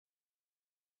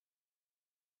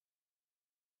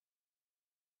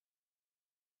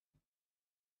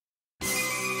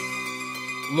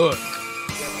Look.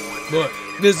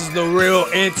 This is the real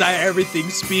anti-everything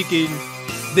speaking.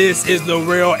 This is the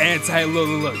real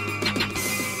look.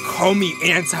 Call me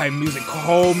anti-music.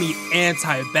 Call me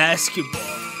anti-basketball.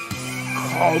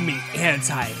 Call me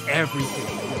anti-everything.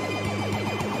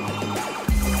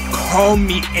 Call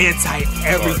me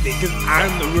anti-everything, because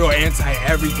I'm the real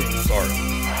anti-everything. Sorry.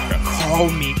 Call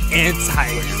me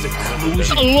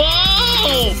anti-seclusion.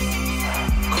 Whoa!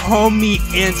 Call me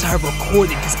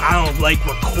anti-recording, because I don't like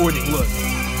recording. Look.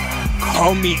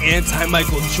 Call me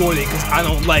anti-Michael Jordan, because I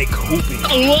don't like hooping.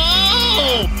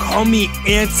 Whoa! Call me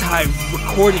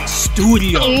anti-recording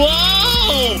studio.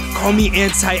 Whoa! Call me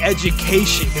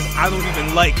anti-education, because I don't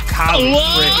even like college.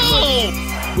 Look,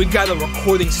 we got a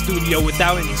recording studio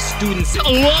without any students in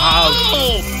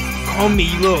college. Call me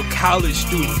little college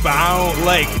student, but I don't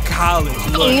like college.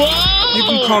 Look, you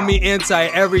can call me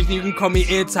anti-everything. You can call me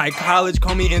anti-college.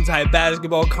 Call me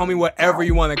anti-basketball. Call me whatever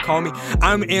you want to call me.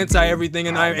 I'm anti-everything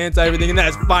and I'm anti-everything, and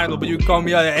that's fine. But you can call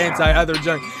me anti-other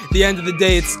junk. At the end of the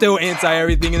day, it's still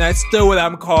anti-everything, and that's still what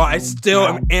I'm called. I still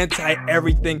am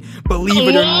anti-everything. Believe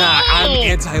it or not, I'm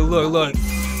anti-look.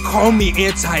 Call me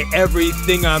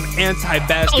anti-everything. I'm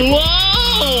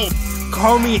anti-basketball.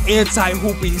 Call me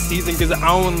anti-hooping season, because I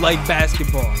don't like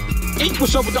basketball.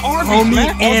 What's up with the Arby's, Call me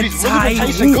man? Arby's really been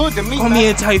tasting good to me, Call me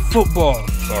anti-football.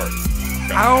 Sorry.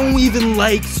 I don't even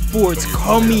like sports.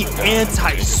 Call me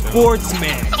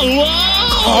anti-sportsman.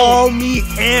 Call me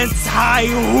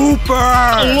anti-hooper.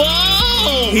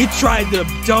 He tried to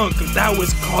dunk. That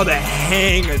was called a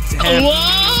hang attempt.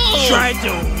 Tried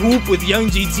to hoop with Young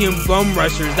GT and Bum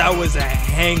Rushers. That was a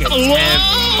hang attempt.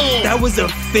 That was a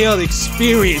failed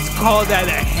experience. Call that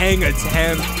a hang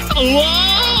attempt.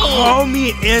 Call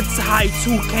me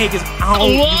anti-2K, because I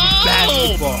don't do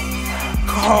basketball.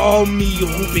 Call me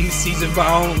hooping season, but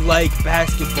I don't like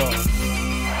basketball.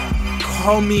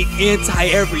 Call me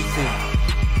anti-everything.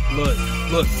 Look,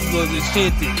 this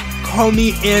Shanty. Call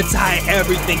me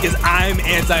anti-everything, because I'm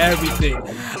anti-everything.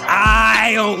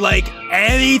 I don't like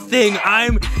anything.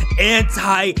 I'm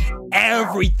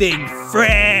anti-everything.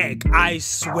 Frick. I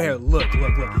swear. Look.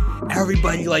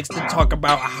 Everybody likes to talk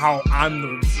about how I'm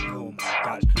the... Oh my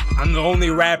gosh. I'm the only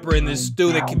rapper in the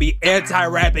stew that can be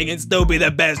anti-rapping and still be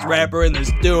the best rapper in the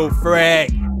stew.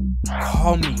 Frick.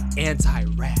 Call me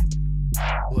anti-rap.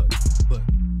 Look.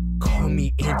 Call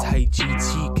me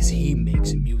anti-GT, because he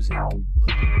makes music. Look.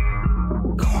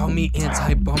 Call me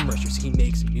anti-Bum Rushers, he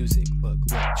makes music. Look,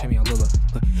 check me out, look.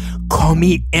 Call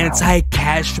me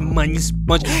anti-Cash Money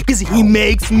Sponge, because he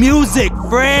makes music,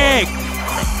 frick!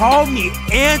 Call me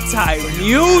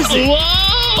anti-music!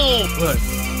 Look.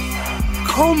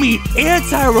 Call me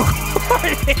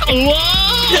anti-recording!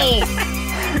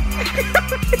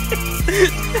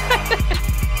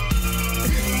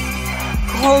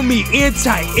 Call me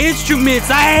anti-instruments,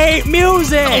 I hate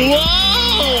music!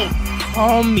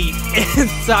 Call me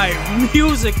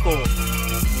anti-musical.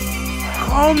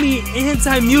 Call me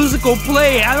anti-musical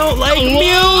play. I don't like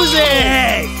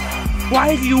music.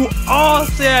 Why do you all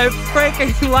say I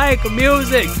freaking like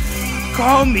music?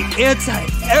 Call me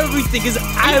anti-everything, because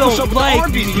I don't like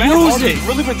Arby's, music. Arby's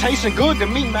really been tasting good to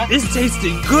me, man. It's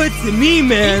tasting good to me,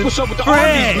 man. What's up with the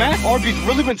Arby's, man? Arby's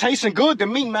really been tasting good to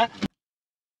me, man.